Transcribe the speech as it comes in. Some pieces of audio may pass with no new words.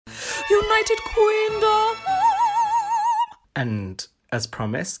United Queendom. And as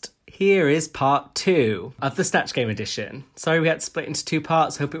promised, here is part 2 of the Snatch Game edition. Sorry we had to split into 2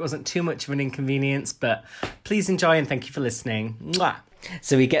 parts. Hope it wasn't too much of an inconvenience, but please enjoy and thank you for listening. Mwah.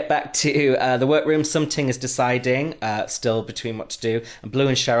 So we get back to the workroom. Something is deciding, still between what to do, and Blue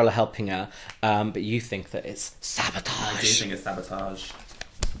and Cheryl are helping her. But you think that it's sabotage. I do think it's sabotage.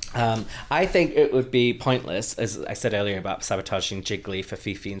 I think it would be pointless, as I said earlier about sabotaging Jiggly for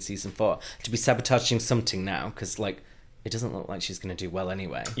Fifi in season 4, to be sabotaging something now, because, like, it doesn't look like she's going to do well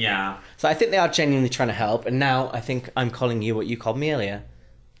anyway. Yeah. So I think they are genuinely trying to help, and now I think I'm calling you what you called me earlier.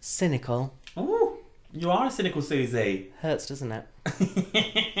 Cynical. Ooh, you are a cynical Susie. Hurts, doesn't it?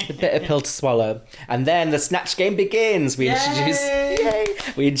 The bitter pill to swallow. And then the Snatch Game begins. We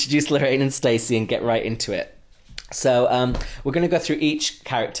introduce Lorraine and Stacey and get right into it. So we're going to go through each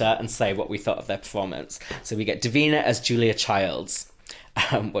character and say what we thought of their performance. So we get Davina as Julia Childs.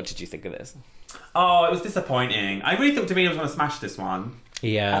 What did you think of this? Oh, it was disappointing. I really thought Davina was going to smash this one.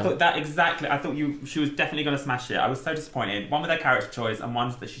 Yeah. I thought that exactly. I thought she was definitely going to smash it. I was so disappointed. One with her character choice and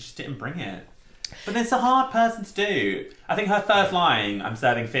one that she just didn't bring it. But it's a hard person to do. I think her first line, I'm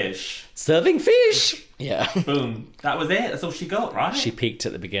serving fish. Serving fish! Yeah. Boom. That was it. That's all she got, right? She peaked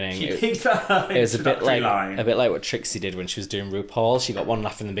at the beginning. She peaked at her It was a bit like line. what Trixie did when she was doing RuPaul. She got one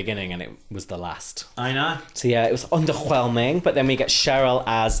laugh in the beginning and it was the last. I know. So yeah, it was underwhelming. But then we get Cheryl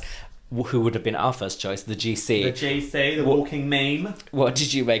as who would have been our first choice, the GC. The GC, the walking meme. What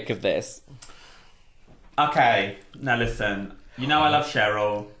did you make of this? Okay, now listen. You know I love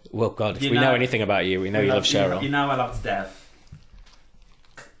Cheryl. Well, God, if we know anything about you, we know you love Cheryl. You know I love to death.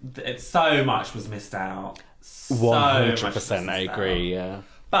 So much was missed out. 100%, I agree, yeah.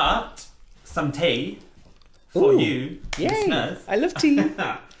 But some tea for you, Yay. listeners. I love tea.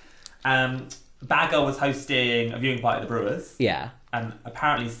 Bagger was hosting a viewing party at the Brewers. Yeah. And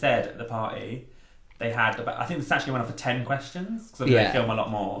apparently said at the party they had about, I think the Snatch Game went on for 10 questions because Yeah. they film a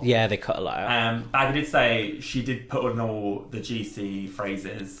lot more. Yeah, they cut a lot out. Bagger did say she did put in all the GC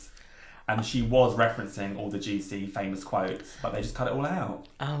phrases and she was referencing all the GC famous quotes, but they just cut it all out.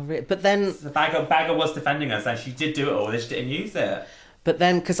 Oh, really? But then... So Bagger was defending her, saying she did do it all, they just didn't use it. But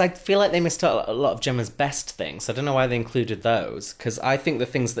then, because I feel like they missed out a lot of Gemma's best things. I don't know why they included those. Because I think the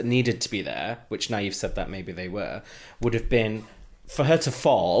things that needed to be there, which now you've said that maybe they were, would have been for her to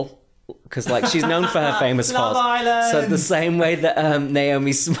fall. Because, like, she's known for her famous Love falls. Island! So the same way that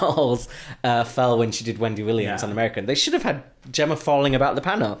Naomi Smalls fell when she did Wendy Williams Yeah. on American, they should have had Gemma falling about the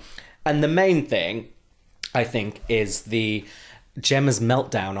panel. And the main thing, I think, is Gemma's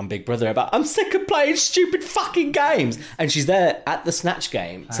meltdown on Big Brother about, I'm sick of playing stupid fucking games. And she's there at the Snatch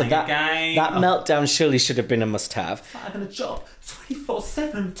Game. So that meltdown surely should have been a must-have. I'm in a job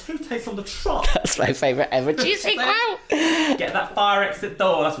 24/7, 2 days on the trot. That's my favourite ever GC quote. Get that fire exit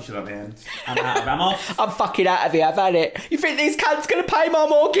door. That's what she got at the end. I'm out of ammo. I'm fucking out of here, I've had it. You think these cunts going to pay my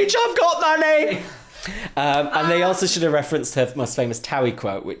mortgage? I've got money. And they also should have referenced her most famous Towie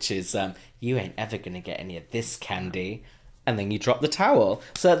quote, which is, you ain't ever going to get any of this candy. And then you drop the towel.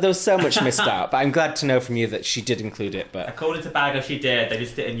 So there was so much missed out. But I'm glad to know from you that she did include it. But According to Bagger, she did. They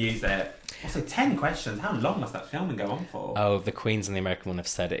just didn't use it. Also, 10 questions. How long must that filming go on for? oh, the Queens and the American one have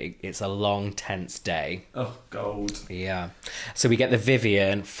said it's a long, tense day. Oh, gold. Yeah. So we get the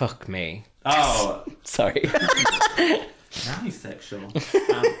Vivian. Fuck me. Oh. Sorry. Now he's sexual.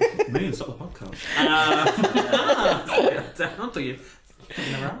 Moon, stop the podcast. Down to you.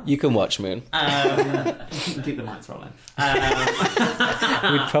 You can watch Moon. Keep the mics rolling.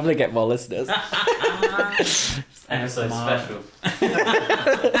 We'd probably get more listeners. Episode special.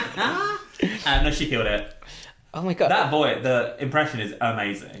 No, she killed it. Oh my God. That voice, the impression is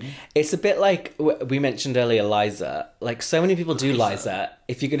amazing. It's a bit like we mentioned earlier, Liza. Like, so many people do Liza.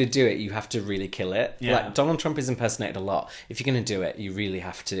 If you're going to do it, you have to really kill it. Yeah. Like, Donald Trump is impersonated a lot. If you're going to do it, you really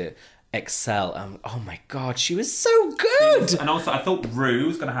have to excel. Oh my God, she was so good! And also, I thought Rue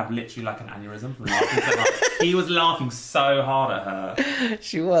was going to have literally like an aneurysm from laughing so hard. He was laughing so hard at her.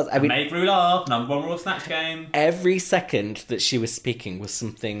 She was. I mean, Make Rue laugh. Number 1 rule of Snatch Game. every second that she was speaking was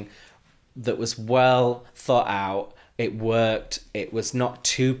something that was well thought out. It worked. It was not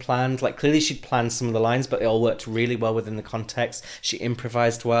too planned. Like, clearly she'd planned some of the lines, but they all worked really well within the context. She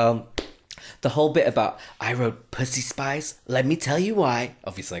improvised well. The whole bit about, I wrote pussy spice, let me tell you why.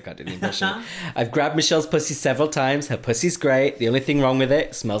 Obviously, I can't do the impression. I've grabbed Michelle's pussy several times. Her pussy's great. The only thing wrong with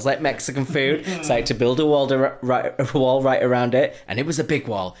it, smells like Mexican food. So I had to build a wall right around it. And it was a big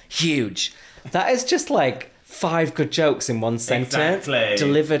wall. Huge. That is just like 5 good jokes in one sentence. Exactly.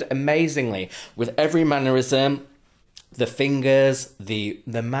 Delivered amazingly. With every mannerism, the fingers, the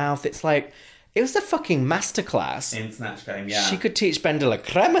mouth. It's like, It was a fucking masterclass. in Snatch Game, yeah. She could teach Ben de la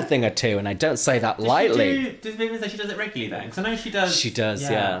Creme a thing or two, and I don't say that lightly. Does Vivian say she does it regularly then? Because I know she does. She does,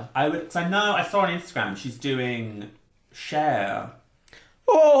 yeah. Because I know, I saw on Instagram, she's doing Cher.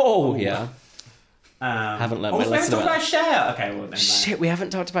 Oh, yeah. Haven't learnt my we haven't lesson talked about- about Cher. Okay, well, then. Shit, we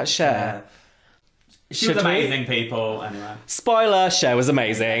haven't talked about Cher. She was Should we? amazing, people. Anyway. Spoiler, Cher was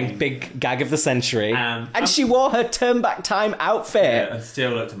amazing. Big gag of the century. And she wore her turn back time outfit. Yeah, and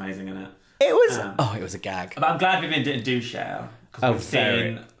still looked amazing in it. It was... it was a gag. But I'm glad Vivian didn't do Cher. Because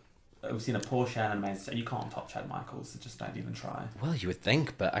very. we've seen a poor Cher and an amazing... You can't top Chad Michaels, so just don't even try. Well, you would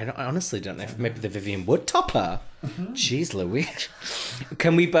think, but I honestly don't know if maybe the Vivian would top her. Jeez Louise.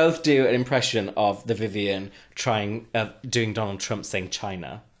 Can we both do an impression of the Vivian doing Donald Trump saying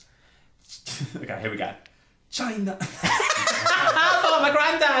China? Okay, here we go. China. Oh, my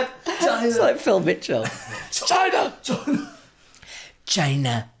granddad. China. It's like Phil Mitchell. China.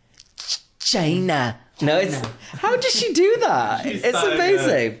 China. China. No, it's... How does she do that? She's It's so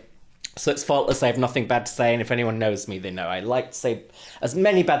amazing. good. So it's faultless. I have nothing bad to say, and if anyone knows me, they know I like to say as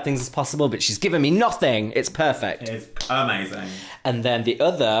many bad things as possible, but she's given me nothing. It's perfect. It's amazing. And then the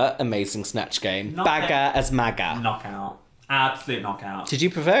other amazing Snatch Game, Bagger as MAGA. Knockout. Absolute knockout. Did you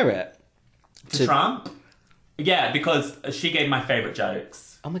prefer it? To Trump? Yeah, because she gave my favourite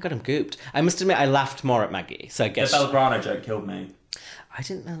jokes. Oh my god, I'm gooped. I must admit, I laughed more at Maggie, so I The guess... Belgrano joke killed me. I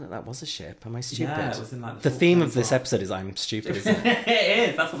didn't know that was a ship. Am I stupid? Yeah, it was in like the the theme full of this thing. episode is I'm stupid, isn't it? It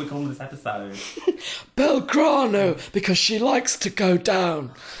is. That's what we call this episode. Belgrano, because she likes to go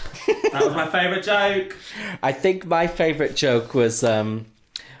down. That was my favourite joke. I think my favourite joke was...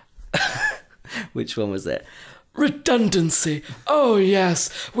 Which one was it? Redundancy. Oh,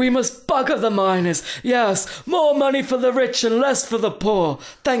 yes. We must bugger the miners. Yes. More money for the rich and less for the poor.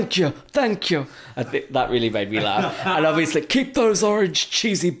 Thank you. Thank you. I think that really made me laugh. And obviously, keep those orange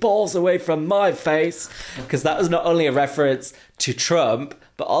cheesy balls away from my face. Because that was not only a reference to Trump,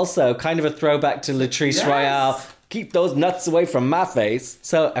 but also kind of a throwback to Latrice Yes. Royale. Keep those nuts away from my face.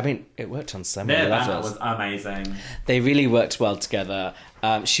 So, I mean, it worked on so many Their banner levels. was amazing. They really worked well together.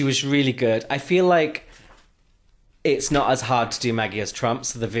 She was really good. I feel like it's not as hard to do Maggie as Trump,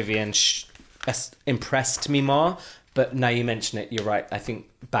 so the Vivian impressed me more. But now you mention it, you're right. I think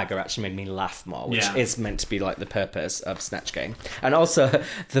Bagger actually made me laugh more, which is meant to be like the purpose of Snatch Game. And also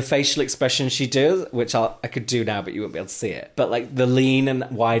the facial expression she does, which I could do now, but you won't be able to see it. But like the lean and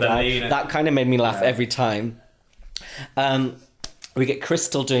wide eye, that kind of made me laugh every time. We get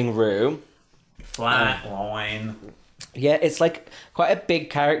Crystal doing Rue. Flatline. Yeah, it's like quite a big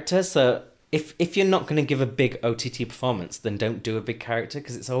character, so if you're not going to give a big OTT performance, then don't do a big character,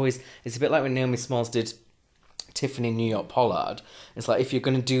 because it's a bit like when Naomi Smalls did Tiffany New York Pollard. It's like if you're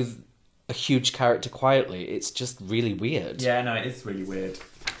going to do a huge character quietly, it's just really weird. Yeah, no, it is really weird.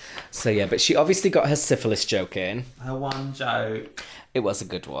 So yeah, but she obviously got her syphilis joke in. Her one joke. It was a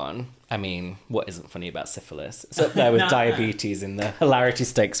good one. I mean, what isn't funny about syphilis? It's up there with No. diabetes in the hilarity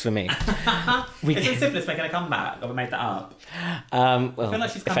stakes for me. Isn't syphilis making a comeback? Have I made that up? Well, feel like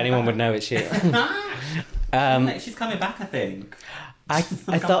she's if coming anyone back. would know, it's you. She's coming back, I think. I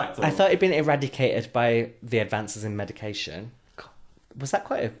thought it'd been eradicated by the advances in medication. Was that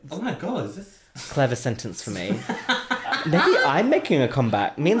quite a Oh my god, is this... clever sentence for me? Maybe I'm making a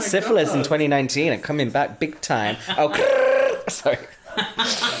comeback. Me and syphilis in 2019 are coming back big time. Oh, sorry.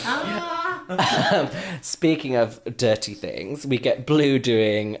 Speaking of dirty things, we get Blue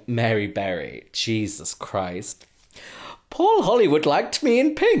doing Mary Berry. Jesus Christ. Paul Hollywood liked me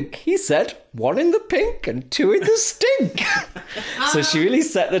in pink. He said, 1 in the pink and 2 in the stink. So she really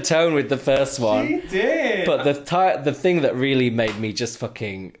set the tone with the first one. She did! But the thing that really made me just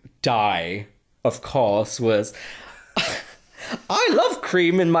fucking die, of course, was... I love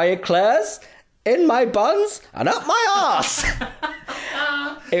cream in my eclairs, in my buns, and up my arse.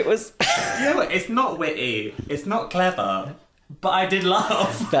 It was... You know what? It's not witty. It's not clever. But I did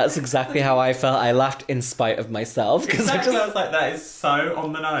laugh. That's exactly how I felt. I laughed in spite of myself. Exactly. I was like, that is so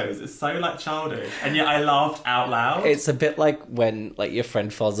on the nose. It's so like childish. And yet I laughed out loud. It's a bit like when like your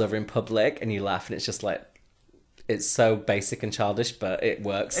friend falls over in public and you laugh and it's just like... It's so basic and childish, but it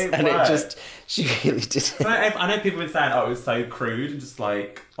works. It and works. it just... She really did it. I know people have been saying, oh, it was so crude and just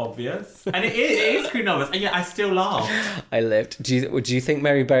like obvious. And it is crude and obvious. And yet I still laugh. I lived. Do you think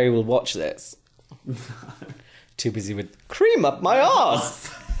Mary Berry will watch this? Too busy with cream up my arse.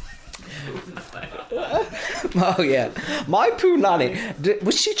 Oh yeah, my poo nanny.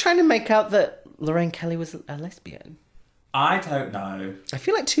 Was she trying to make out that Lorraine Kelly was a lesbian? I don't know. I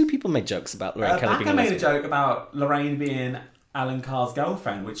feel like 2 people made jokes about Lorraine Kelly being Becca a made a lesbian. joke about Lorraine being Alan Carr's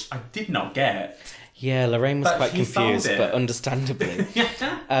girlfriend, which I did not get. Yeah, Lorraine was But quite he sold confused, it. but understandably.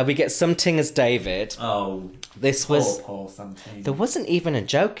 We get Something as David. Oh, This poor, was... poor something. There wasn't even a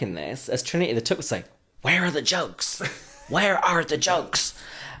joke in this. As Trinity the Tuck was saying, where are the jokes? Where are the jokes?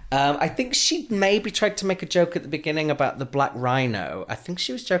 I think she maybe tried to make a joke at the beginning about the Black Rhino. I think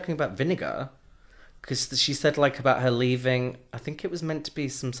she was joking about vinegar. Because she said, like, about her leaving... I think it was meant to be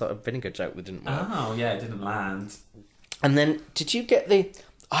some sort of vinegar joke that didn't work. Oh, yeah, it didn't land. And then, did you get the...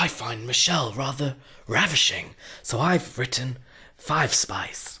 I find Michelle rather ravishing, so I've written Five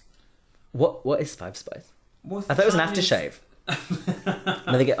Spice. What is Five Spice? I thought it was an aftershave.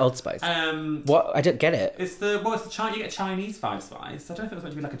 No, they get Old Spice. What? I don't get it. It's the you get Chinese Five Spice. I don't know if it was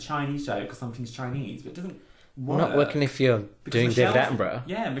meant to be like a Chinese joke because something's Chinese, but it doesn't work. Not working if you're doing David Michelle's- Attenborough.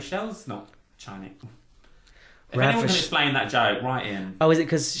 Yeah, Michelle's not Chinese. If anyone can explain that joke, write in. Oh, is it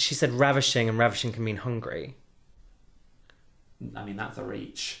because she said ravishing and ravishing can mean hungry? I mean, that's a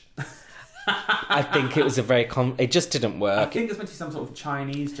reach. I think it was a very... it just didn't I work. think it's meant to be some sort of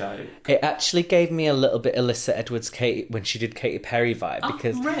Chinese joke. It actually gave me a little bit Alyssa Edwards when she did Katy Perry vibe.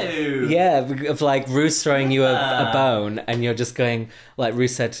 Because Rue! yeah, of like Ruth throwing you a bone and you're just going... Like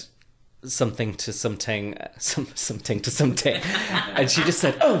Ruth said... something to something, something to something. And she just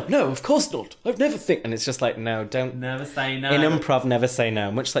said, oh, no, of course not. I've never think. And it's just like, no, don't. Never say no. In improv, never say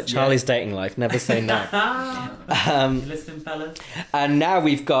no. Much like Charlie's dating life, never say no. You listening, fellas? And now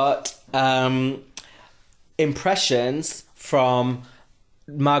we've got impressions from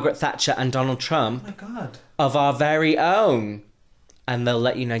Margaret Thatcher and Donald Trump Oh my God. of our very own. And they'll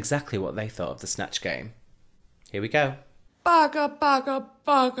let you know exactly what they thought of the Snatch Game. Here we go. Bagger, bagger,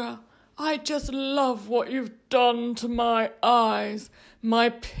 bagger. I just love what you've done to my eyes, my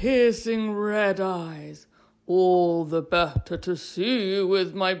piercing red eyes. All the better to see you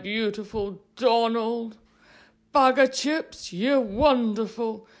with my beautiful Donald. Bagger Chips, you're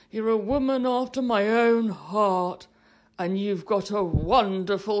wonderful. You're a woman after my own heart. And you've got a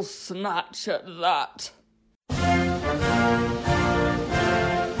wonderful snatch at that.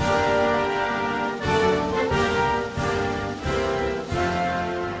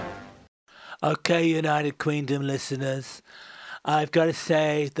 Okay, United Queendom listeners, I've got to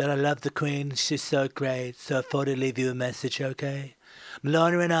say that I love the Queen. She's so great, so I thought I'd leave you a message, okay?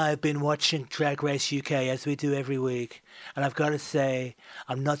 Milana and I have been watching Drag Race UK as we do every week, and I've got to say,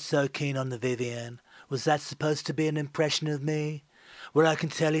 I'm not so keen on the Vivienne. Was that supposed to be an impression of me? Well, I can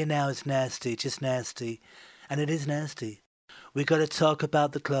tell you now it's nasty, just nasty. And it is nasty. We got to talk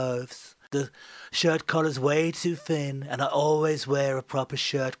about the clothes. The shirt collar's way too thin, and I always wear a proper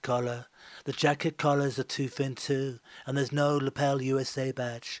shirt collar. The jacket collars are too thin too, and there's no lapel USA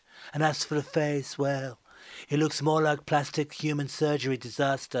badge. And as for the face, well, it looks more like plastic human surgery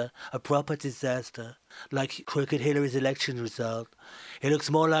disaster, a proper disaster, like Crooked Hillary's election result. It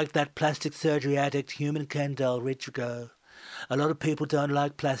looks more like that plastic surgery addict human Ken doll Ridrigo. A lot of people don't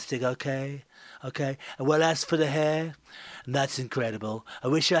like plastic, okay? Okay? And well, as for the hair, that's incredible. I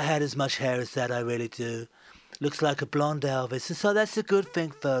wish I had as much hair as that, I really do. Looks like a blonde Elvis, and so that's a good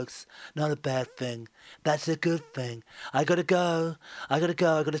thing, folks. Not a bad thing. That's a good thing. I gotta go. I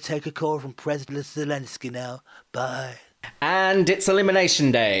gotta take a call from President Zelensky now. Bye. And it's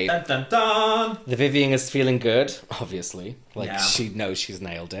Elimination Day. Dun dun dun! The Vivienne is feeling good, obviously. Like, Yeah. she knows she's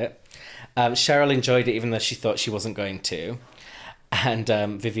nailed it. Cheryl enjoyed it, even though she thought she wasn't going to. And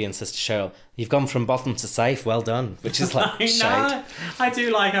Vivienne says to Cheryl, you've gone from bottom to safe, well done. Which is like, I shade. know. I do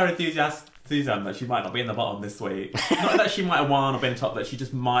like her enthusiasm that she might not be in the bottom this week. Not that she might have won or been top, that she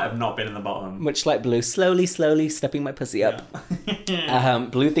just might have not been in the bottom. Much like Blue, slowly stepping my pussy up.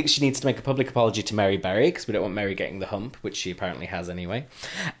 Blue thinks she needs to make a public apology to Mary Berry, because we don't want Mary getting the hump, which she apparently has anyway.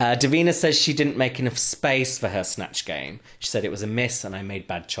 Davina says she didn't make enough space for her Snatch Game. She said it was a miss and I made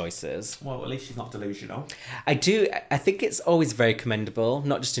bad choices. Well, at least she's not delusional. I think it's always very commendable,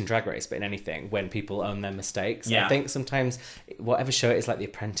 not just in Drag Race, but in anything, when people own their mistakes. Yeah. I think sometimes, whatever show it is, like The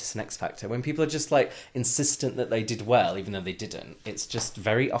Apprentice and X Factor, when people are just, like, insistent that they did well, even though they didn't, it's just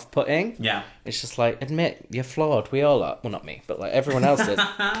very off-putting. Yeah. It's just like, admit, you're flawed. We all are. Well, not me, but, like, everyone else is.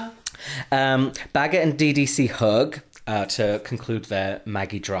 Baggett and DDC hug to conclude their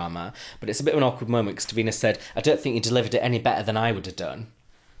Maggie drama, but it's a bit of an awkward moment because Davina said, I don't think you delivered it any better than I would have done.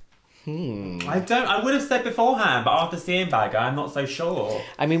 I would have said beforehand, but after seeing Bagger, I'm not so sure.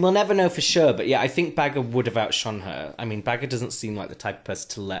 I mean, we'll never know for sure, but yeah, I think Bagger would have outshone her. I mean, Bagger doesn't seem like the type of person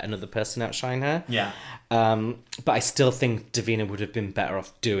to let another person outshine her. Yeah. But I still think Davina would have been better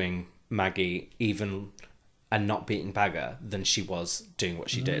off doing Maggie even and not beating Bagger than she was doing what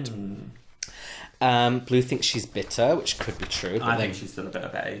she did. Blue thinks she's bitter, which could be true. But I think she's still a bitter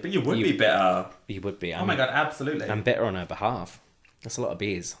Betty. But you would be bitter. You would be. Oh my God, absolutely. I'm bitter on her behalf. That's a lot of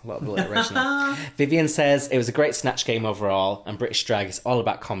bees. A lot of alliteration there. Vivian says, it was a great Snatch game overall, and British Drag is all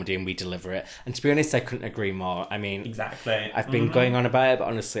about comedy and we deliver it. And to be honest, I couldn't agree more. I mean... Exactly. I've been going on about it, but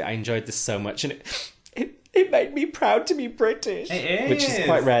honestly, I enjoyed this so much. And it made me proud to be British. It is. Which is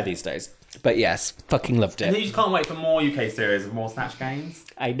quite rare these days. But yes, fucking loved And it. you just can't wait for more UK series of more Snatch games.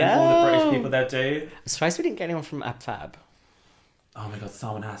 I know. And all the British people they'll do. I'm surprised we didn't get anyone from Ab Fab. Oh my God,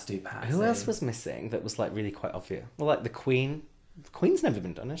 someone has to do Patsy. Who else was missing that was like really quite obvious? Well, like the Queen. The Queen's never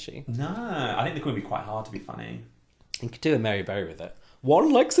been done, has she? No, I think the Queen would be quite hard to be funny. You could do a Mary Berry with it.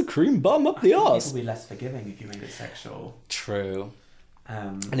 One likes a cream bum up the I think arse. people would be less forgiving if you made it sexual. True.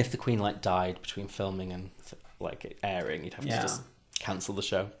 And And if the Queen like died between filming and like it airing, you'd have to just cancel the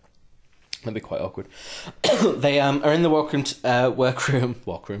show. That'd be quite awkward. They are in the workroom,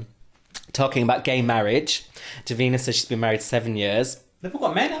 talking about gay marriage. Davina says she's been married 7 years. they've all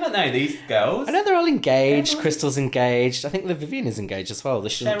got men, haven't they, these girls? I know they're all engaged. Everyone's- Crystal's engaged. I think the Vivian is engaged as well. They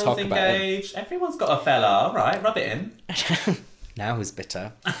shouldn't Cheryl's talk about it. engaged. Everyone's got a fella. All right, rub it in. Now who's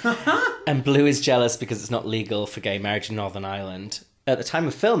bitter? And Blue is jealous because it's not legal for gay marriage in Northern Ireland at the time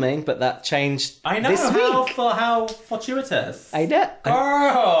of filming, but that changed I know, this week. how fortuitous. I know. Girl,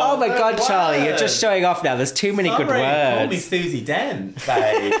 Oh my good God, Charlie, you're word. just showing off now. There's too many good Sorry, call me words. Susie Dent,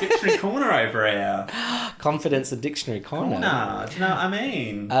 babe. Dictionary Corner over here. Confidence and dictionary corner. Corner, do you know what I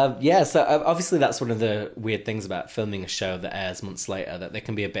mean? Yeah, so obviously that's one of the weird things about filming a show that airs months later, that they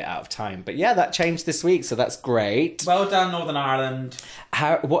can be a bit out of time. But yeah, that changed this week, so that's great. Well done, Northern Ireland.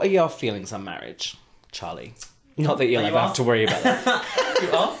 What are your feelings on marriage, Charlie? Not that you'll Are you ever have to worry about that.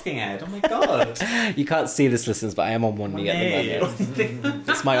 You're asking, Ed. Oh my God. You can't see this, listeners, but I am on one knee at the moment.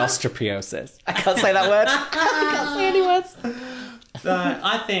 It's my osteoporosis. I can't say that word. I can't say any words. So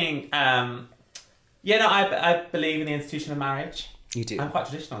I think, I believe in the institution of marriage. You do. I'm quite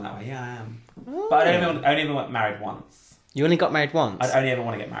traditional in that way. Yeah, I am. But I only ever want married once. You only got married once? I'd only ever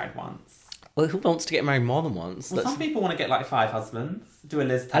want to get married once. Well, who wants to get married more than once? Well, some people want to get like 5 husbands. Do a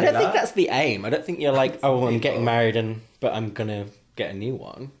Liz I Taylor. don't think that's the aim. I don't think you're like, oh, I'm getting people. married, but I'm going to get a new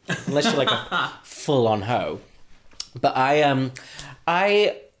one. Unless you're like a full-on hoe. But I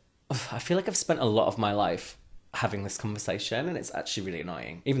feel like I've spent a lot of my life having this conversation, and it's actually really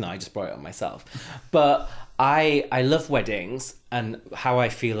annoying, even though I just brought it on myself. But I love weddings, and how I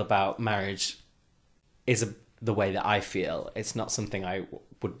feel about marriage is the way that I feel. It's not something I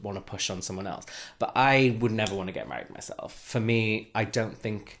would want to push on someone else. But I would never want to get married myself. For me, I don't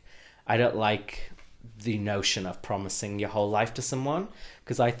like the notion of promising your whole life to someone,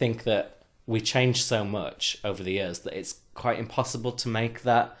 because I think that we change so much over the years that it's quite impossible to make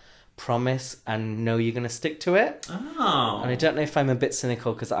that promise and know you're going to stick to it. Oh. And I don't know if I'm a bit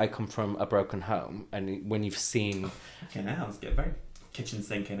cynical because I come from a broken home, and when you've seen... Okay, now let's get very kitchen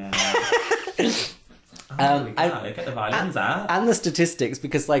sink in here. There we go. Get the violins out. And the statistics,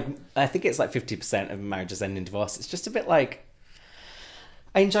 because like I think it's like 50% of marriages end in divorce. It's just a bit like,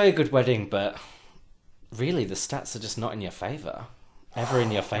 I enjoy a good wedding, but really the stats are just not in your favour. Ever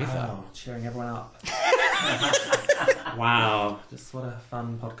in your favour. Oh, cheering everyone up. Wow, just what a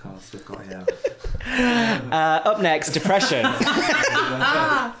fun podcast we've got here. Up next, depression.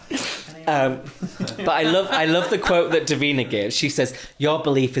 But I love the quote that Davina gives. She says, "Your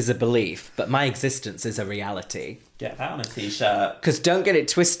belief is a belief, but my existence is a reality." Get that on a t-shirt. Because don't get it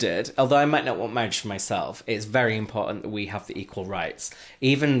twisted, although I might not want marriage for myself, it's very important that we have the equal rights.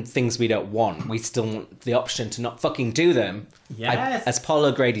 Even things we don't want, we still want the option to not fucking do them. Yes. As Paul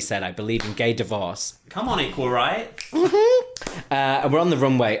O'Grady said, I believe in gay divorce. Come on, equal rights. And we're on the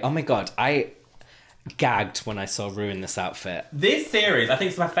runway. Oh my God, I gagged when I saw Rue in this outfit. This series, I think,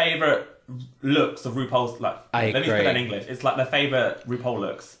 it's my favourite looks of RuPaul's. Like, I let me agree. put that in English. It's like my favourite RuPaul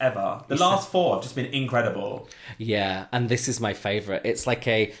looks ever. The last 4 have just been incredible. Yeah, and this is my favourite. It's like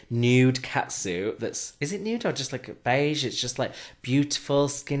a nude catsuit that's... Is it nude or just like a beige? It's just like beautiful,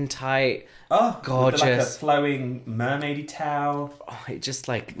 skin tight, gorgeous. With like a flowing mermaidy towel. Oh, it just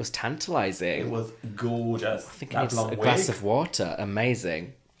like was tantalising. It was gorgeous. I think That I need blonde a glass wig. of water.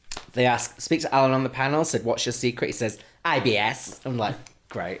 Amazing. They speak to Alan on the panel, said, "What's your secret?" He says, "IBS." I'm like,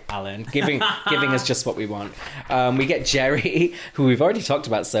 great, Alan. Giving us just what we want. We get Jerry, who we've already talked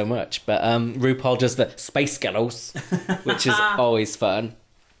about so much, but RuPaul does the Space Girls, which is always fun.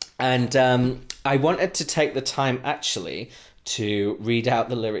 And I wanted to take the time, actually, to read out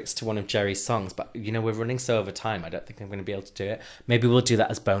the lyrics to one of Jerry's songs, but, you know, we're running so over time, I don't think I'm going to be able to do it. Maybe we'll do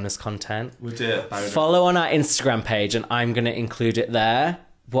that as bonus content. We'll do it. Bonus. Follow on our Instagram page, and I'm going to include it there.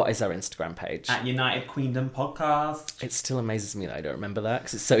 What is our Instagram page? At United Queendom Podcast. It still amazes me that I don't remember that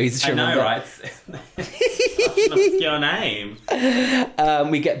because it's so easy to I know, remember. right? It's such an obscure name.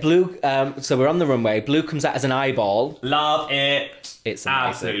 We get Blue. So we're on the runway. Blue comes out as an eyeball. Love it. It's amazing.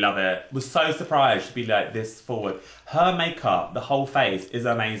 Absolutely love it. Was so surprised to be like this forward. Her makeup, the whole face is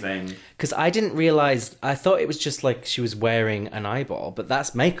amazing. Because I didn't realise, I thought it was just like she was wearing an eyeball, but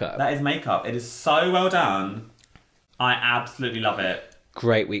that's makeup. That is makeup. It is so well done. I absolutely love it.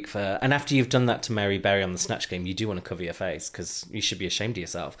 Great week for her. And after you've done that to Mary Berry on the Snatch Game, you do want to cover your face because you should be ashamed of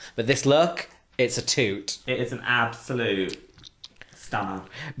yourself. But this look, it's a toot. It is an absolute stunner.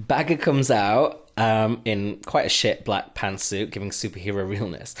 Bagger comes out in quite a shit black pantsuit, giving superhero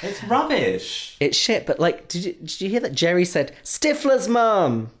realness. It's rubbish. It's shit, but like, did you hear that Jerry said, Stifler's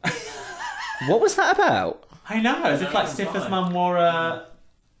mum? What was that about? I know, as if like Stifler's mum wore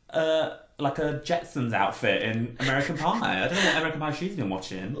like a Jetsons outfit in American Pie. I don't know what American Pie she's been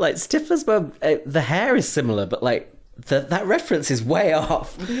watching. Like, Stifler's mum, the hair is similar, but like, that reference is way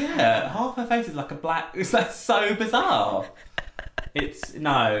off. Yeah, half her face is like a black... It's like so bizarre. It's...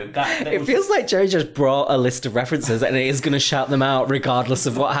 No, that It feels like Jerry just brought a list of references and he is going to shout them out regardless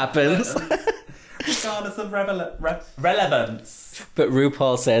of what happens. Regardless of relevance. But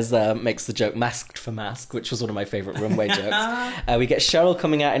RuPaul says, makes the joke masked for mask, which was one of my favourite runway jokes. We get Cheryl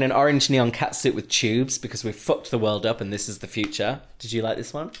coming out in an orange neon catsuit with tubes because we've fucked the world up and this is the future. Did you like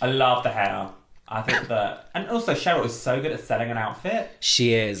this one? I love the hair. I think that... And also Cheryl is so good at selling an outfit.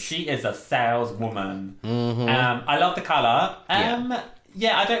 She is. She is a saleswoman. Mm-hmm. I love the colour. Yeah.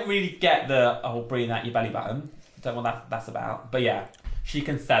 Yeah, I don't really get the whole breathing out your belly button. Don't know what that's about. But yeah, she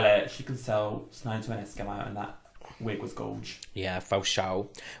can sell it. She can sell Snow to an Eskimo, and that wig was gorge. Yeah, faux show.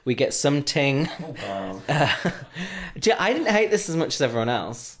 We get something. Oh, girl. I didn't hate this as much as everyone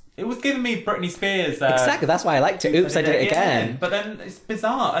else. It was giving me Britney Spears. Exactly, that's why I liked it. Oops, I did it again. But then it's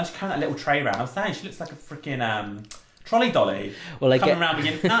bizarre. And she carried that little tray around. I was saying, she looks like a freaking trolley dolly. Well, I coming get... around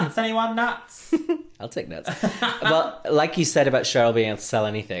being nuts. Anyone nuts? I'll take nuts. Well, like you said about Cheryl being able to sell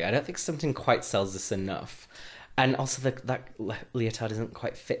anything, I don't think something quite sells this enough. And also that leotard isn't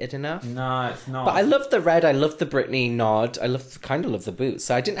quite fitted enough. No, it's not. But I love the red. I love the Britney nod. I kind of love the boots.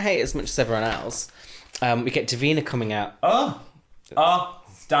 So I didn't hate it as much as everyone else. We get Davina coming out.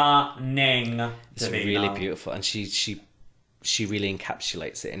 Stunning. It's Davina. really beautiful, and she really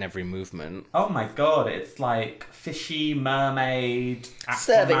encapsulates it in every movement. Oh my god, it's like fishy mermaid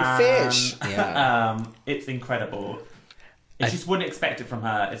Serving Aquaman. fish. Yeah. It's incredible. You just wouldn't expect it from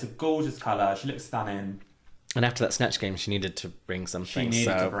her. It's a gorgeous colour. She looks stunning. And after that Snatch Game, she needed to bring something. She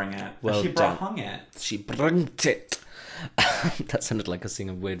needed so to bring it. well She done. hung it. She brunked it. That sounded like us seeing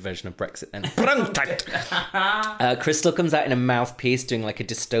a weird version of Brexit then. Brunked it. Crystal comes out in a mouthpiece doing like a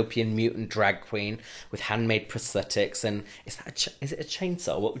dystopian mutant drag queen with handmade prosthetics. And is it a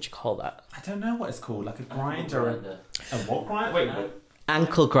chainsaw? What would you call that? I don't know what it's called. Like a grinder. A what grinder? Wait, what?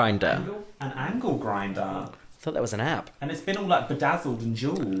 Ankle grinder. An angle grinder. I thought that was an app. And it's been all like bedazzled and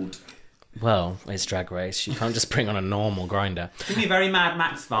jewelled. Well, it's Drag Race. You can't just bring on a normal grinder. Give me very Mad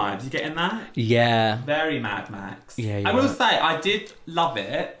Max vibes. You getting that? Yeah. Very Mad Max. Yeah, you I will are. say, I did love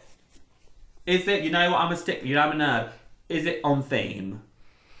it. Is it, you know what, I'm a stickler, you know I'm a nerd. Is it on theme?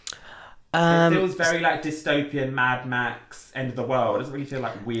 It feels very like dystopian, Mad Max, end of the world. It doesn't really feel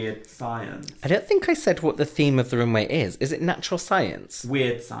like weird science. I don't think I said what the theme of the runway is. Is it natural science?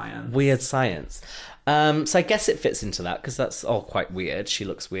 Weird science. Weird science. So I guess it fits into that because that's all quite weird. She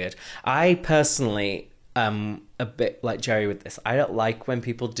looks weird. I personally am a bit like Jerry with this. I don't like when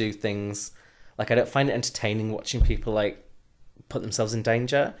people do things like I don't find it entertaining watching people like put themselves in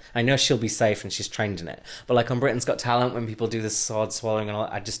danger. I know she'll be safe and she's trained in it, but like on Britain's Got Talent when people do this sword swallowing and all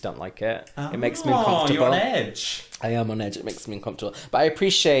that, I just don't like it. It makes me uncomfortable. You're on edge. I am on edge. It makes me uncomfortable. But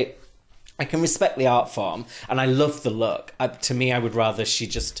I can respect the art form and I love the look. To me, I would rather she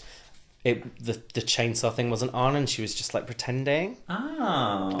just... the chainsaw thing wasn't on and she was just like pretending.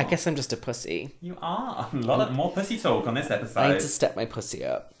 Oh. I guess I'm just a pussy. You are. A lot of more pussy talk on this episode. I need to step my pussy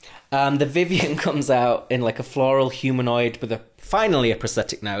up. The Vivian comes out in like a floral humanoid with finally a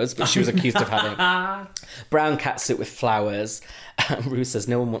prosthetic nose, but she was accused of having brown catsuit with flowers. Rue says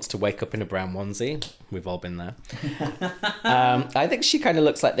no one wants to wake up in a brown onesie. We've all been there. I think she kind of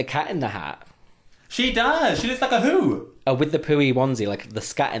looks like the Cat in the Hat. She does. She looks like a who? With the pooey onesie, like the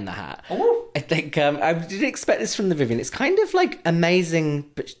scat in the hat. Ooh. I think I didn't expect this from the Vivian. It's kind of like amazing,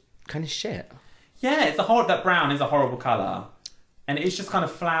 but kind of shit. Yeah, it's that brown is a horrible colour. And it's just kind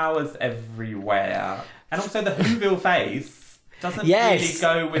of flowers everywhere. And also the Whoville face doesn't really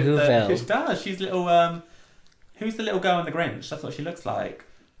go with Whoville. It does. She's little... who's the little girl in The Grinch? That's what she looks like.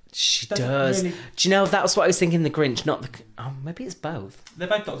 She Doesn't does. really- Do you know, that was what I was thinking, the Grinch, not the... Oh, maybe it's both. They're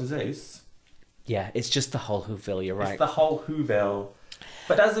both Dr. Zeus. Yeah, it's just the whole Whoville, you're right. It's the whole Whoville.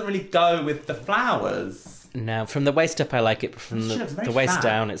 But it doesn't really go with the flowers. No, from the waist up I like it, but from She looks very the waist fat.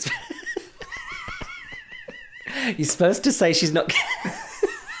 down it's... You're supposed to say she's not...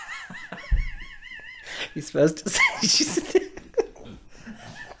 You're supposed to say she's...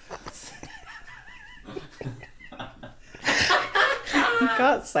 You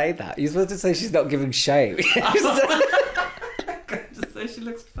can't say that. You're supposed to say she's not giving shame. Just say she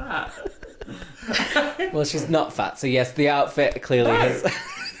looks fat. Well, she's not fat, so yes, the outfit clearly has...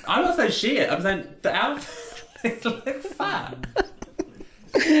 I'm not saying she is. I'm saying the outfit looks fat.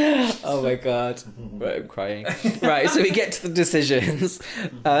 Oh my god. Right, I'm crying. Right, so we get to the decisions.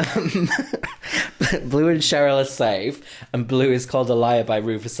 Blue and Cheryl are safe, and Blue is called a liar by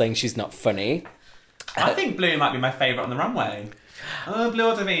Rue for saying she's not funny. I think Blue might be my favourite on the runway. Blue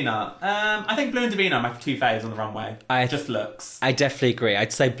or Davina? I think Blue and Davina are my two faves on the runway. Just looks. I definitely agree.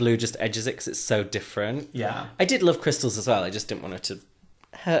 I'd say Blue just edges it because it's so different. Yeah. I did love Crystals as well. I just didn't want her to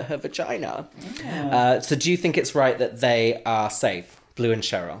hurt her vagina. Yeah. So do you think it's right that they are safe, Blue and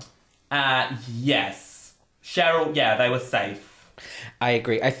Cheryl? Yes. Cheryl, yeah, they were safe. I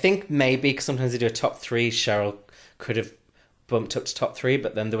agree. I think maybe because sometimes they do a top three, Cheryl could have bumped up to top three,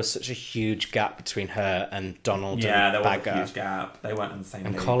 but then there was such a huge gap between her and Donald. Yeah, and there was Bagger. a huge gap. They weren't in the same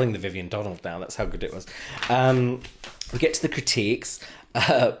I'm league. calling the Vivian Donald now. That's how good it was. We get to the critiques.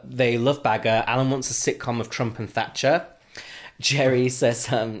 They love Bagger. Alan wants a sitcom of Trump and Thatcher. Jerry says,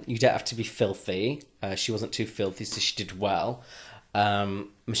 you don't have to be filthy. She wasn't too filthy, so she did well.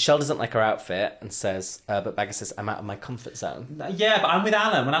 Michelle doesn't like her outfit and says, but Bagger says, I'm out of my comfort zone. Yeah, but I'm with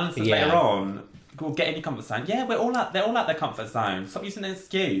Alan. When Alan says Yeah. later on, we'll get in your comfort zone. Yeah, they're all out their comfort zone. Stop using an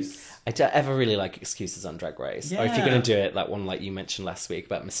excuse. I don't ever really like excuses on Drag Race. Or if you're Yeah. going to do it, like one like you mentioned last week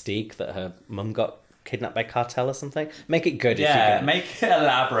about Mystique, that her mum got kidnapped by cartel or something. Make it good if you're Yeah, going make it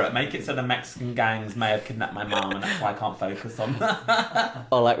elaborate. Make it so the Mexican gangs may have kidnapped my mum and that's why I can't focus on that.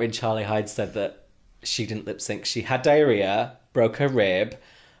 Or like when Charlie Hyde said that she didn't lip sync. She had diarrhea, broke her rib,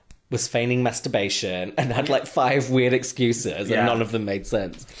 was feigning masturbation, and had like 5 weird excuses, Yeah. and none of them made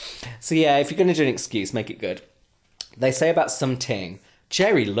sense. So yeah, if you're going to do an excuse, make it good. They say about something.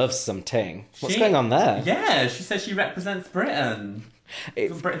 Jerry loves something. What's going on there? Yeah, she says she represents Britain.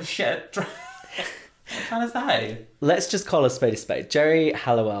 It's- British shit. What are you trying to say? Let's just call her spade a spade. Jerry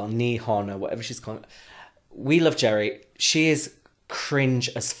Halliwell, Nee Horner, whatever she's calling. We love Jerry. She is cringe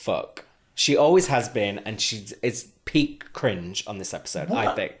as fuck. She always has been, and it's peak cringe on this episode, I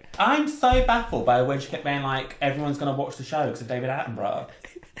What? think. I'm so baffled by when she kept being like, everyone's going to watch the show because of David Attenborough.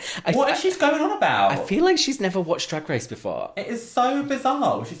 What is she going on about? I feel like she's never watched Drag Race before. It is so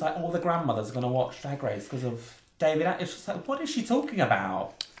bizarre. She's like, all the grandmothers are going to watch Drag Race because of David Attenborough. It's just like, what is she talking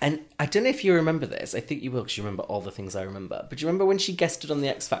about? And I don't know if you remember this. I think you will, because you remember all the things I remember. But do you remember when she guested on the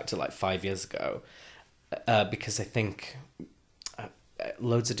X Factor like 5 years ago? Because I think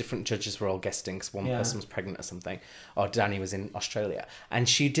loads of different judges were all guesting because one Yeah. person was pregnant or something. Or Danny was in Australia. And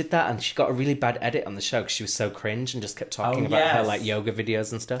she did that, and she got a really bad edit on the show because she was so cringe and just kept talking about her yes. like yoga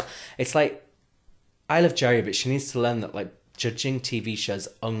videos and stuff. It's like, I love Jerry, but she needs to learn that like judging TV shows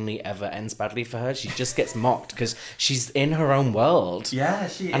only ever ends badly for her. She just gets mocked because she's in her own world. Yeah,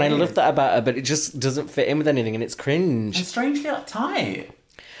 she is. And I love that about her, but it just doesn't fit in with anything, and it's cringe. She's strangely uptight.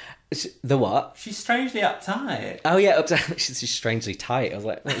 The what? She's strangely uptight. Oh yeah, she's strangely tight. I was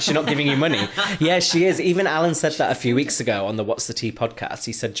like, is she not giving you money? Yeah, she is. Even Alan said that a few weeks ago on the What's the Tea podcast.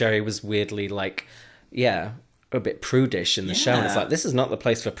 He said Jerry was weirdly like, yeah, a bit prudish in the show. And it's Yeah. like, this is not the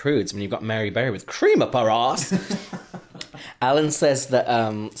place for prudes when you've got Mary Berry with cream up her arse. Alan says that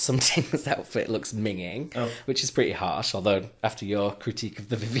something's outfit looks minging, which is pretty harsh, although after your critique of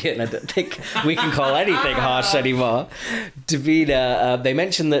the Vivian, I don't think we can call anything harsh anymore. Davina, they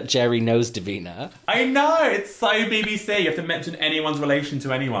mentioned that Jerry knows Davina, I know, it's so BBC. You have to mention anyone's relation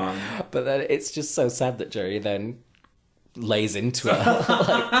to anyone. but then it's just so sad that Jerry then lays into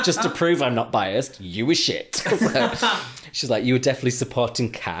her. Like, just to prove I'm not biased, you were shit. So, she's like, you were definitely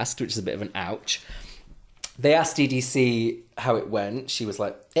supporting cast, which is a bit of an ouch. They asked EDC how it went. She was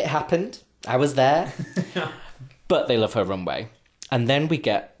like, it happened. I was there. But they love her runway. And then we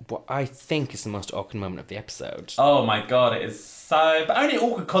get what I think is the most awkward moment of the episode. Oh my god, it is so... But only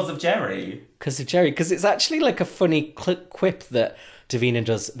awkward because of Jerry. Because of Jerry. Because it's actually like a funny quip that Davina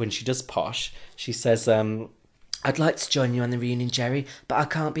does when she does Posh. She says, I'd like to join you on the reunion, Jerry, but I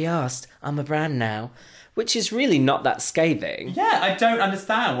can't be asked. I'm a brand now. Which is really not that scathing. Yeah, I don't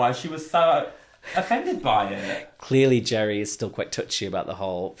understand why she was so offended by it. Clearly Jerry is still quite touchy about the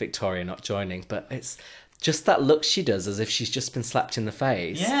whole Victoria not joining, but it's just that look she does as if she's just been slapped in the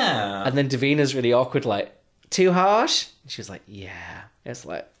face. Yeah. And then Davina's really awkward, like, too harsh? And she was like, yeah. It's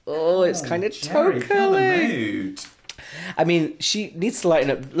like, oh, it's kind of Jerry, feel the mood. I mean, she needs to lighten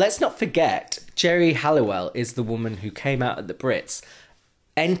up. Let's not forget, Jerry Halliwell is the woman who came out at the Brits,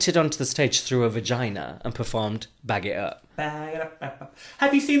 entered onto the stage through a vagina and performed Bag It Up. Bag it up, bag it up.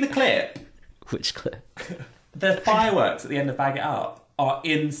 Have you seen the clip? Which clip? The fireworks at the end of Bag It Up are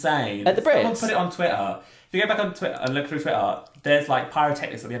insane. At the Brits? Someone put it on Twitter. If you go back on Twitter and look through Twitter, there's like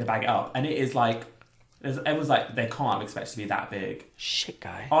pyrotechnics at the end of Bag It Up, and it is like, everyone's like, they can't expect it to be that big. Shit,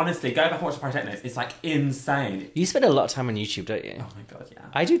 guy. Honestly, go back and watch the pyrotechnics. It's like insane. You spend a lot of time on YouTube, don't you? Oh my god, yeah.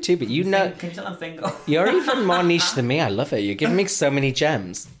 I do too, but you know... Can you tell I'm single? You're even more niche than me. I love it. You're giving me so many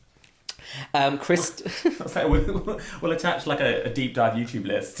gems. Chris... So we'll attach like a deep dive YouTube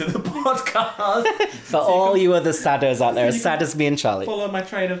list to the podcast. For all you other saddos out there, as sad as me and Charlie. Follow my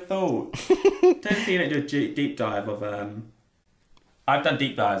train of thought. Don't think you don't do a deep dive of... I've done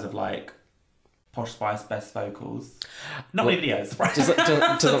deep dives of like Posh Spice best vocals. Not many videos.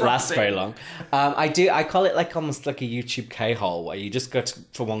 Doesn't last very long. I call it like almost like a YouTube K-hole where you just go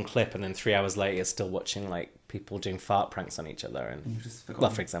for one clip and then 3 hours later you're still watching like people doing fart pranks on each other. And you just well,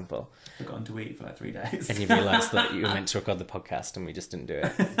 for example. Forgotten to eat for like 3 days. And you realise that you were meant to record the podcast and we just didn't do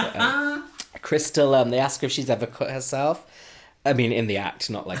it. But, Crystal, they ask her if she's ever cut herself. I mean, in the act,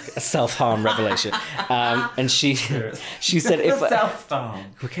 not like a self-harm revelation. And she said, if self-harm.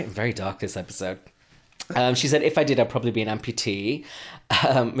 We're getting very dark this episode. She said, if I did, I'd probably be an amputee.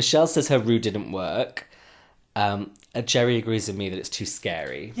 Michelle says her roux didn't work. Jerry agrees with me that it's too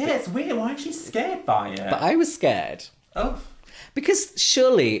scary. Yeah, it's weird. Why is she scared by it? But I was scared. Oh. Because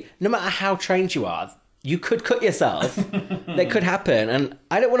surely, no matter how trained you are, you could cut yourself. That could happen. And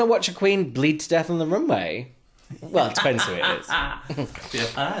I don't want to watch a queen bleed to death on the runway. Well, it depends who it is. Be a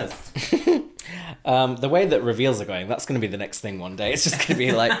first. The way that reveals are going, that's going to be the next thing one day. It's just going to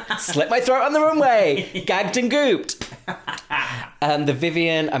be like, slit my throat on the runway, gagged and gooped. The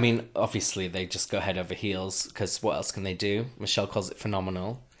Vivienne, I mean, obviously they just go head over heels, because what else can they do? Michelle calls it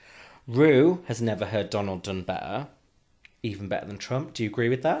phenomenal. Rue has never heard Donald done better, even better than Trump. Do you agree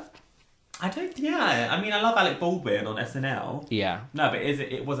with that? Yeah. I mean, I love Alec Baldwin on SNL. Yeah. No, but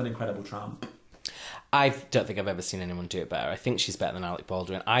it was an incredible Trump. I don't think I've ever seen anyone do it better. I think she's better than Alec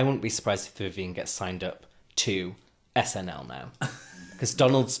Baldwin. I wouldn't be surprised if Vivienne gets signed up to SNL now. Because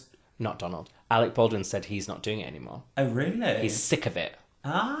Alec Baldwin said he's not doing it anymore. Oh, really? He's sick of it.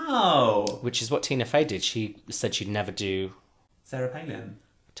 Oh. Which is what Tina Fey did. She said she'd never do... Sarah Palin.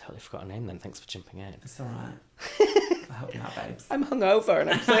 I totally forgot her name then. Thanks for jumping in. It's all right. I help you out, babes. I'm hungover and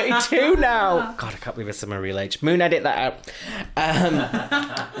I'm 32 now. God, I can't believe it's my real age. Moon, edit that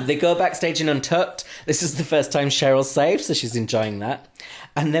out. They go backstage in Untucked. This is the first time Cheryl's safe, so she's enjoying that.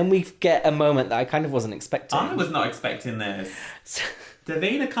 And then we get a moment that I kind of wasn't expecting. I was not expecting this.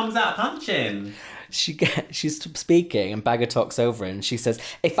 Davina comes out punching. She's speaking and Bagger talks over and she says,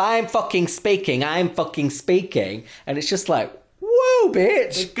 if I'm fucking speaking, I'm fucking speaking. And it's just like, whoa,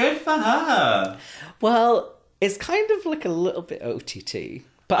 bitch. Good for her. Well, it's kind of like a little bit OTT,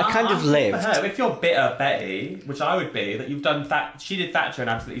 but I kind of lived. For her. If you're bitter Betty, which I would be, that you've done she did Thatcher and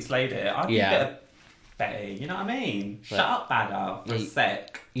absolutely slayed it, I'd be bitter Betty, you know what I mean? Shut up, Bagger, for a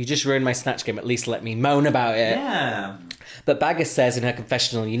sec. You just ruined my Snatch game, at least let me moan about it. Yeah. But Bagger says in her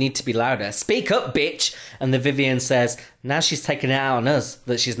confessional, you need to be louder. Speak up, bitch! And the Vivienne says, now she's taken it out on us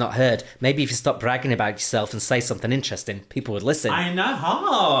that she's not heard. Maybe if you stop bragging about yourself and say something interesting, people would listen. I know,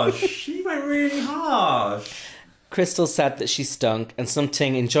 harsh. She went really harsh. Crystal said that she stunk and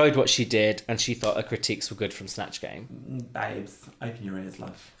Something enjoyed what she did and she thought her critiques were good from Snatch Game. Babes, open your ears,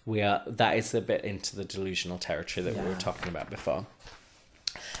 love. That is a bit into the delusional territory that we were talking about before.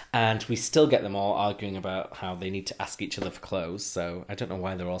 And we still get them all arguing about how they need to ask each other for clothes. So I don't know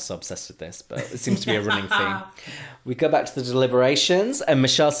why they're all so obsessed with this, but it seems to be a running theme. We go back to the deliberations and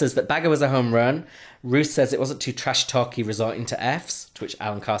Michelle says that Bagger was a home run. Ruth says it wasn't too trash talky resorting to Fs, to which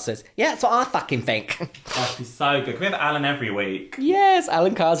Alan Carr says, yeah, that's what I fucking think. Oh, she's so good. Can we have Alan every week? Yes,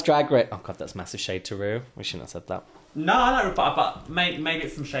 Alan Carr's Drag Race. Oh God, that's massive shade to Rue. We shouldn't have said that. No, I don't, but maybe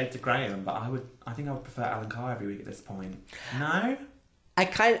it's some shade to Graham, but I think I would prefer Alan Carr every week at this point. No?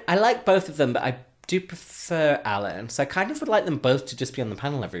 I like both of them, but I do prefer Alan. So I kind of would like them both to just be on the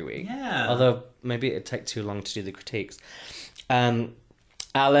panel every week. Yeah. Although maybe it'd take too long to do the critiques.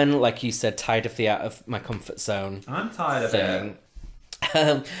 Alan, like you said, tired of the out of my comfort zone. I'm tired of it.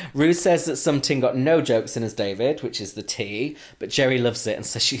 Rue says that Something got no jokes in as David, which is the T, but Jerry loves it and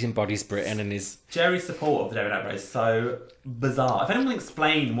says she embodies Britain and is... Jerry's support of the David Attenborough is so bizarre. If anyone can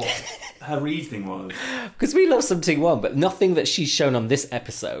explain what her reasoning was. Because we love Something one, but nothing that she's shown on this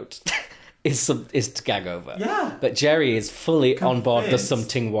episode is to gag over. Yeah. But Jerry is fully on board the Convinced. Sum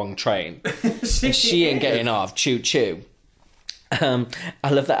Ting Wong train. She ain't getting off. Choo choo. I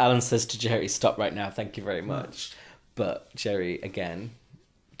love that Alan says to Jerry, "Stop right now, thank you very much." But Jerry, again,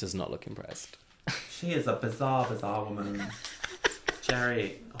 does not look impressed. She is a bizarre woman.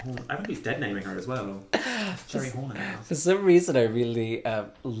 Jerry Horner. Everybody's dead naming her as well. Jerry Horner now. For some reason, I really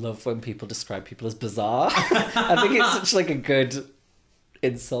love when people describe people as bizarre. I think it's such like a good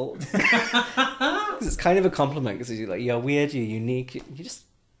insult. 'Cause it's kind of a compliment because you're like, you're weird, you're unique, you're just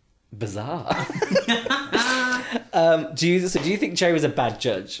bizarre. Do you think Jerry was a bad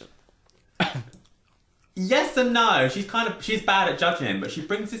judge? Yes and no. She's bad at judging, but she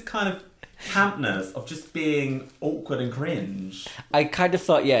brings this kind of campness of just being awkward and cringe. I kind of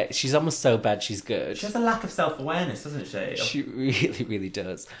thought, yeah, she's almost so bad she's good. She has a lack of self-awareness, doesn't she? She really, really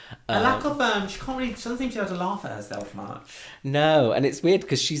does. A lack of she doesn't seem to be able to laugh at herself much. No, and it's weird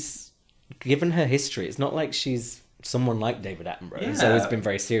because she's given her history. It's not like she's someone like David Attenborough who's always been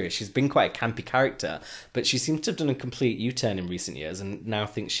very serious. She's been quite a campy character, but she seems to have done a complete U-turn in recent years and now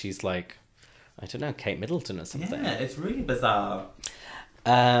thinks she's like, I don't know, Kate Middleton or something. Yeah, it's really bizarre.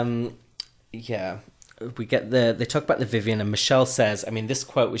 Yeah, we get they talk about the Vivienne, and Michelle says, I mean, this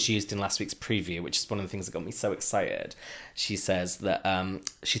quote was used in last week's preview, which is one of the things that got me so excited. She says that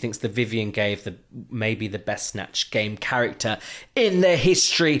she thinks the Vivienne gave maybe the best Snatch Game character in the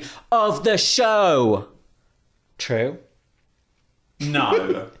history of the show. True?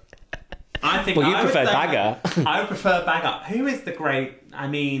 No. I think. Well, you I would prefer say- Bagger. I would prefer Bagger. Who is the great? I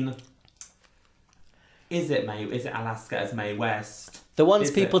mean, is it Alaska as Mae West? The ones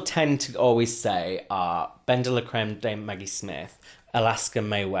Is people it? tend to always say are Ben de la Creme, Dame Maggie Smith, Alaska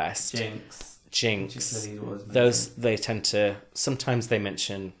Mae West, Jinx. Those they tend to. Sometimes they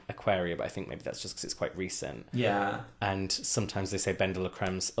mention Aquaria, but I think maybe that's just because it's quite recent. Yeah. And sometimes they say Ben de la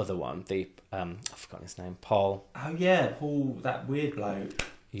Creme's other one, I've forgotten his name, Paul. Oh yeah, Paul, that weird bloke.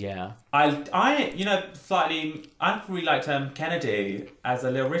 Yeah. I really liked Kennedy as a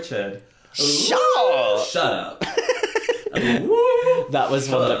Little Richard. Shut up. That was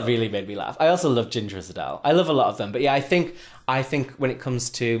one that really made me laugh. I also love Ginger Zadell. I love a lot of them, but yeah, I think when it comes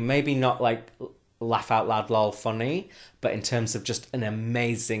to maybe not like laugh out loud lol funny, but in terms of just an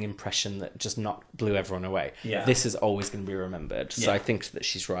amazing impression that just blew everyone away. Yeah. This is always going to be remembered. So Yeah. I think that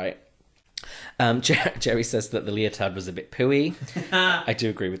she's right. Jerry says that the leotard was a bit pooey. I do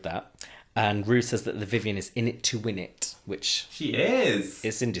agree with that. And Rue says that the Vivienne is in it to win it, which She is.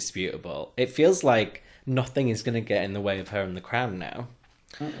 is indisputable. It feels like nothing is going to get in the way of her and the crown now.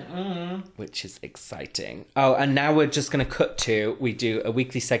 Which is exciting. Oh, and now we're just going to cut to, we do a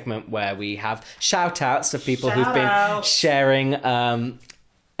weekly segment where we have shout outs of people who've been sharing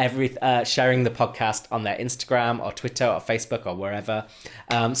sharing the podcast on their Instagram or Twitter or Facebook or wherever.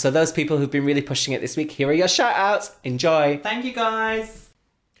 So those people who've been really pushing it this week, here are your shout outs. Enjoy. Thank you, guys.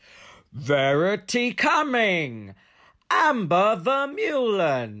 Verity Cumming, Amber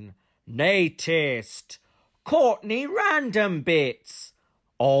Vermeulen, Natist, Courtney Random Bits,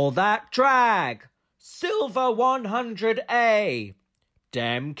 All That Drag, Silver 100A,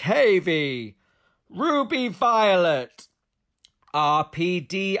 Dem Cavey, Ruby Violet,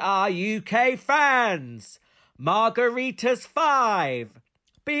 RPDR UK Fans, Margaritas 5,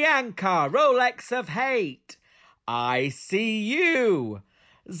 Bianca Rolex of Hate, ICU,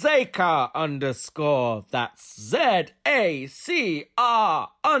 Zakar _ that's ZACR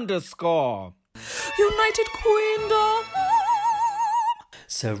 _ United Queendom.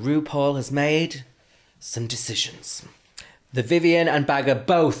 So RuPaul has made some decisions. The Vivienne and Bagger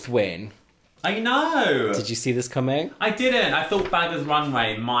both win. I know. Did you see this coming? I didn't. I thought Bagger's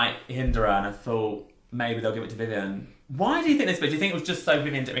runway might hinder her, and I thought maybe they'll give it to Vivienne. Why do you think this? But do you think it was just so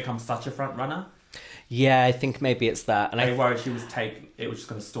Vivienne didn't become such a front runner? Yeah, I think maybe it's that. And They worried it was just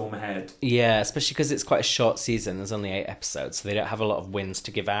going to storm ahead. Yeah, especially because it's quite a short season. There's only 8 episodes, so they don't have a lot of wins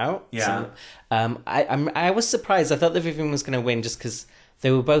to give out. Yeah. So, I was surprised. I thought the Vivienne was going to win just because they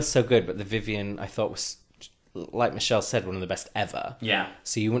were both so good, but the Vivienne I thought was, like Michelle said, one of the best ever. Yeah.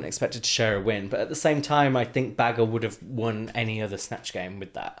 So you wouldn't expect it to share a win. But at the same time, I think Bagger would have won any other Snatch game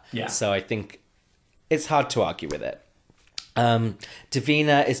with that. Yeah. So I think it's hard to argue with it.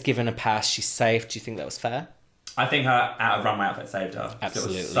 Davina is given a pass. She's safe. Do you think that was fair? I think her out of runway outfit saved her.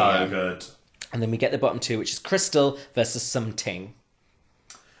 Absolutely, It was so yeah. good. And then we get the bottom 2, which is Crystal versus Sum Ting.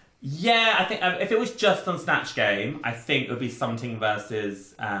 Yeah, I think if it was just on Snatch Game, I think it would be something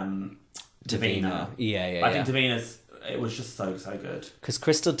versus Davina. Yeah. I think Davina's, it was just so good. Because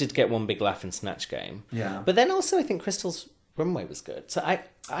Crystal did get one big laugh in Snatch Game. Yeah. But then also I think Crystal's runway was good. So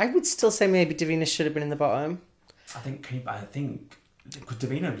I would still say maybe Davina should have been in the bottom. I think Could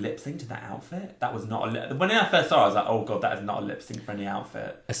Davina lip sync to that outfit? That was not a when I first saw it, I was like, oh god, that is not a lip sync friendly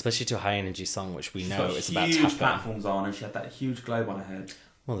outfit. Especially to a high energy song, which we know is about to huge happen. platforms on, and she had that huge globe on her head.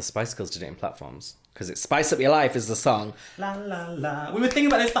 Well, the Spice Girls did it in platforms because it's "Spice Up Your Life" is the song. La la la. We were thinking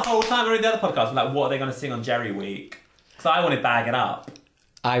about this the whole time. We were in the other podcast. Like, what are they going to sing on Jerry Week? Because I wanted "Bag It Up."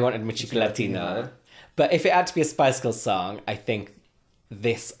 I wanted Michi Latino. But if it had to be a Spice Girls song, I think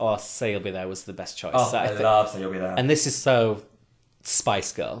this or "Say You'll Be There" was the best choice. Oh, I love "Say You'll Be There." And this is so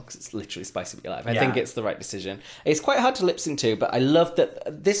Spice Girl, because it's literally Spice Up Your Life. I think it's the right decision. It's quite hard to lip sync to, but I love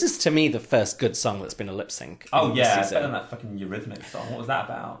that this is, to me, the first good song that's been a lip sync. Oh, yeah, it's better than that fucking Eurythmics song. What was that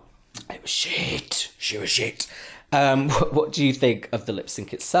about? It was shit. She was shit. What do you think of the lip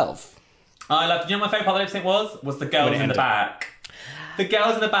sync itself? I loved. You know what my favourite part of the lip sync was the girls in the back. The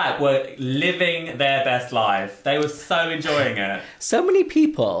girls in the back were living their best life. They were so enjoying it. So many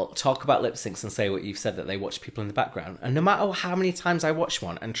people talk about lip syncs and say what you've said, that they watch people in the background. And no matter how many times I watch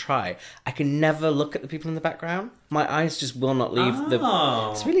one and try, I can never look at the people in the background. My eyes just will not leave the...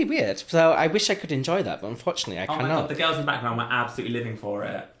 It's really weird. So I wish I could enjoy that, but unfortunately I cannot. Oh my God, the girls in the background were absolutely living for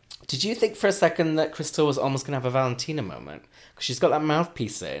it. Did you think for a second that Crystal was almost going to have a Valentina moment? Because she's got that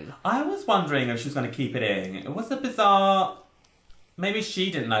mouthpiece in. I was wondering if she was going to keep it in. It was a bizarre... Maybe she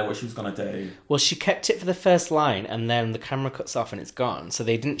didn't know what she was going to do. Well, she kept it for the first line, and then the camera cuts off and it's gone. So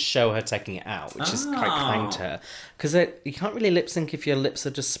they didn't show her taking it out, which is quite kind to her. Because you can't really lip sync if your lips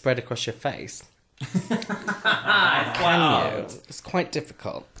are just spread across your face. Can you? It's quite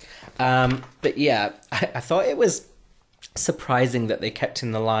difficult. But yeah, I thought it was surprising that they kept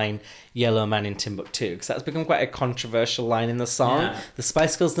in the line "Yellow Man in Timbuktu," because that's become quite a controversial line in the song. Yeah. The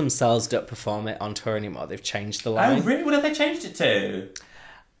Spice Girls themselves don't perform it on tour anymore. They've changed the line. Oh, really? What have they changed it to?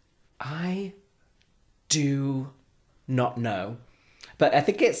 I do not know. But I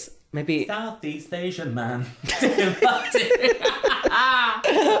think it's maybe... Southeast Asian man.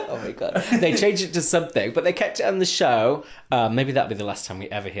 Oh my God. They changed it to something, but they kept it on the show. Maybe that'll be the last time we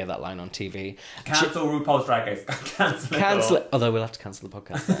ever hear that line on TV. Cancel RuPaul's Drag Race. Cancel it. Although we'll have to cancel the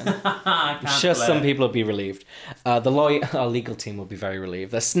podcast then. I'm sure some people will be relieved. Our legal team will be very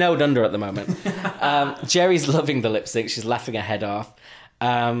relieved. They're snowed under at the moment. Jerry's loving the lip sync. She's laughing her head off.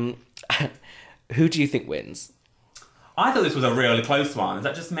 Who do you think wins? I thought this was a really close one. Is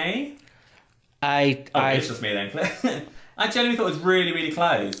that just me? It's just me then. I genuinely thought it was really, really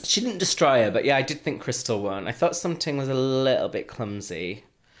close. She didn't destroy her, but yeah, I did think Crystal won. I thought something was a little bit clumsy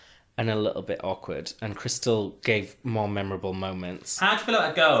and a little bit awkward, and Crystal gave more memorable moments. How do you feel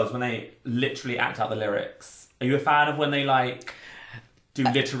about girls when they literally act out the lyrics? Are you a fan of when they, like, do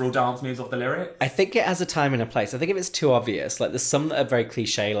literal dance moves off the lyrics? I think it has a time and a place. I think if it's too obvious, like there's some that are very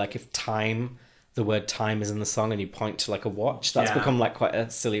cliche, like if the word time is in the song and you point to like a watch, that's become like quite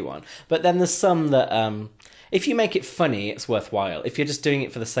a silly one. But then there's some that... if you make it funny, it's worthwhile. If you're just doing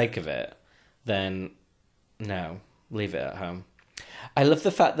it for the sake of it, then no, leave it at home. I love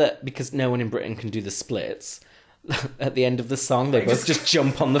the fact that because no one in Britain can do the splits, at the end of the song, they both just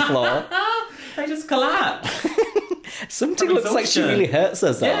jump on the floor. They just collapse. Something looks like she really hurts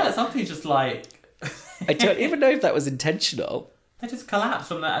herself. Yeah, something just like... I don't even know if that was intentional. They just collapse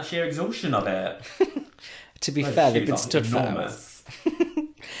from the sheer exhaustion of it. To be fair, they've been stood for hours.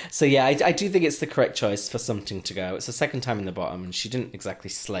 So yeah, I do think it's the correct choice for something to go. It's the second time in the bottom, and she didn't exactly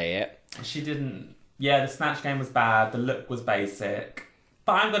slay it. She didn't. Yeah, the snatch game was bad. The look was basic.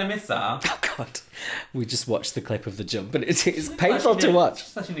 But I'm gonna miss her. Oh God, we just watched the clip of the jump, but it's painful to watch.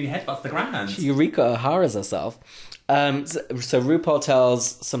 She's actually nearly headbutts the ground. Eureka O'Hara's herself. So RuPaul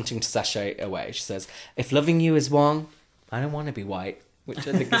tells something to sashay away. She says, "If loving you is wrong, I don't want to be white." Which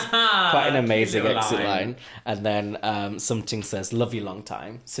I think is quite an amazing exit line. And then something says, "Love you long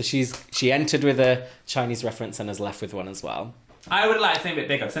time." So she entered with a Chinese reference and has left with one as well. I would like to think a bit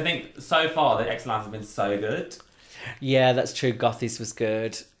bigger, because I think so far the exit lines have been so good. Yeah, that's true. Gothies was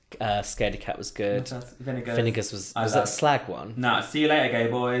good. Scaredy Cat was good. Finnegan's was that a slag one? No, See You Later, Gay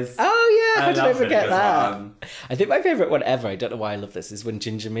Boys. Oh yeah, how did I forget that? One. I think my favourite one ever, I don't know why I love this, is when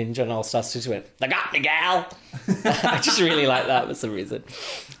Ginger Minj on All Stars 2 went, "They got me, gal!" I just really like that for some reason.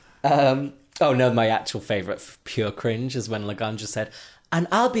 Oh no, my actual favourite pure cringe is when Laganja said, "And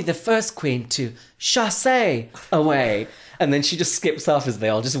I'll be the first queen to chasse away." And then she just skips off as they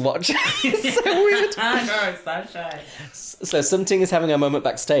all just watch. It's so weird. I know, it's so shy. So something is having a moment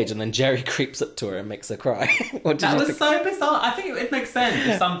backstage, and then Jerry creeps up to her and makes her cry. That was so bizarre. I think it makes sense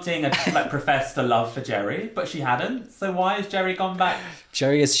if something had like professed a love for Jerry, but she hadn't. So why has Jerry gone back?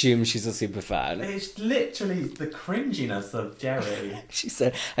 Jerry assumes she's a super fan. It's literally the cringiness of Jerry. She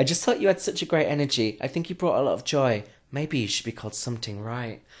said, "I just thought you had such a great energy. I think you brought a lot of joy. Maybe you should be called something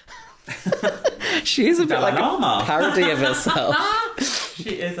right." She is a bit like Lama. a parody of herself. She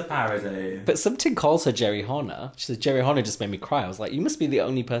is a parody. But something calls her Jerry Horner. She says, Jerry Horner just made me cry. I was like, you must be the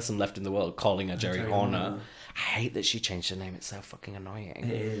only person left in the world calling her Jerry Horner. I hate that she changed her name. It's so fucking annoying. It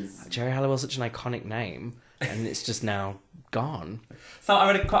is. Jerry Halliwell's such an iconic name, and it's just now gone. So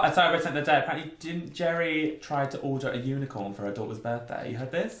I read something the other day. Apparently, didn't Jerry try to order a unicorn for her daughter's birthday? You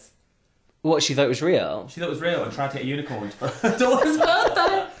heard this? What, she thought it was real? She thought it was real and tried to get a unicorn for her daughter's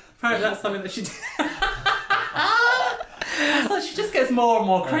birthday. Apparently, that's something that she did. I was like, she just gets more and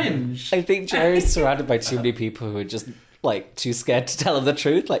more cringe. I think Jerry's surrounded by too many people who are just, like, too scared to tell him the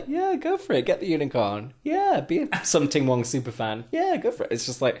truth. Like, yeah, go for it. Get the unicorn. Yeah, be a Something Wong super fan. Yeah, go for it. It's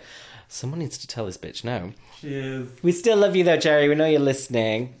just like, someone needs to tell this bitch no. Cheers. We still love you, though, Jerry. We know you're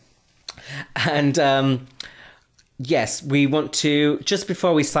listening. And, yes, we want to, just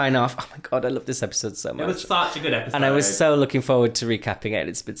before we sign off, oh my God, I love this episode so much. It was such a good episode. And I was so looking forward to recapping it.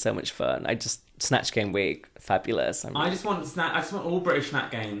 It's been so much fun. Snatch Game Week, fabulous. I just want all British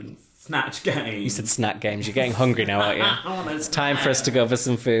Snatch games. You said snack games. You're getting hungry now, aren't you? It's time for us to go for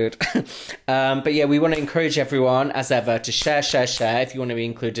some food. But yeah, we want to encourage everyone, as ever, to share if you want to be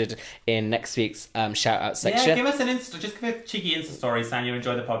included in next week's shout-out section. Yeah, give us an just give a cheeky Insta story saying you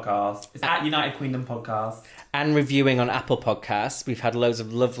enjoy the podcast. It's at United Queendom Podcast. And reviewing on Apple Podcasts. We've had loads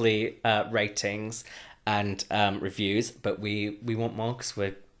of lovely ratings and reviews, but we want more because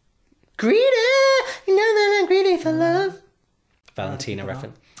we're greedy. You know that I'm greedy for love. Valentina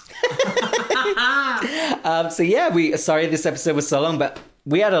reference. So yeah, sorry this episode was so long, but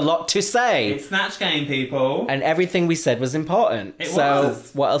we had a lot to say. It's Snatch Game, people. And everything we said was important. It so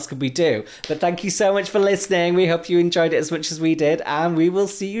was. What else could we do? But thank you so much for listening. We hope you enjoyed it as much as we did, and we will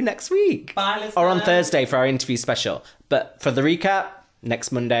see you next week. Bye, listeners. Or on Thursday for our interview special. But for the recap,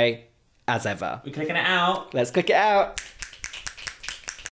 next Monday, as ever. We're clicking it out. Let's click it out.